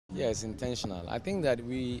Yeah, it's intentional. I think that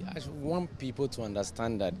we actually want people to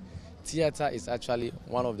understand that theater is actually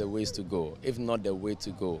one of the ways to go, if not the way to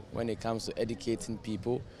go, when it comes to educating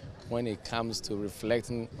people, when it comes to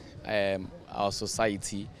reflecting our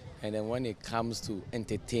society, and then when it comes to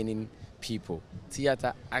entertaining people.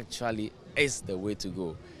 Theater actually is the way to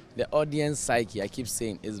go. The audience psyche, I keep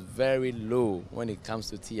saying, is very low when it comes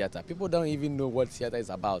to theater. People don't even know what theater is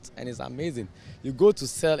about, and it's amazing. You go to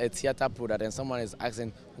sell a theater product, and someone is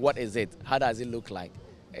asking, "What is it? How does it look like?"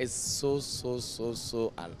 It's so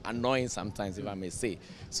annoying sometimes, if I may say.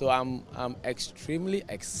 So I'm extremely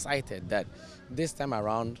excited that this time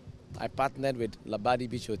around I partnered with Labadi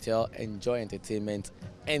Beach Hotel, Enjoy Entertainment,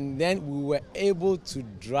 and then we were able to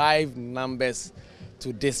drive numbers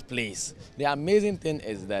to this place. The amazing thing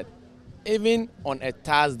is that even on a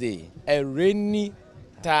Thursday, a rainy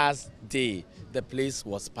Thursday, the place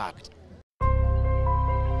was packed.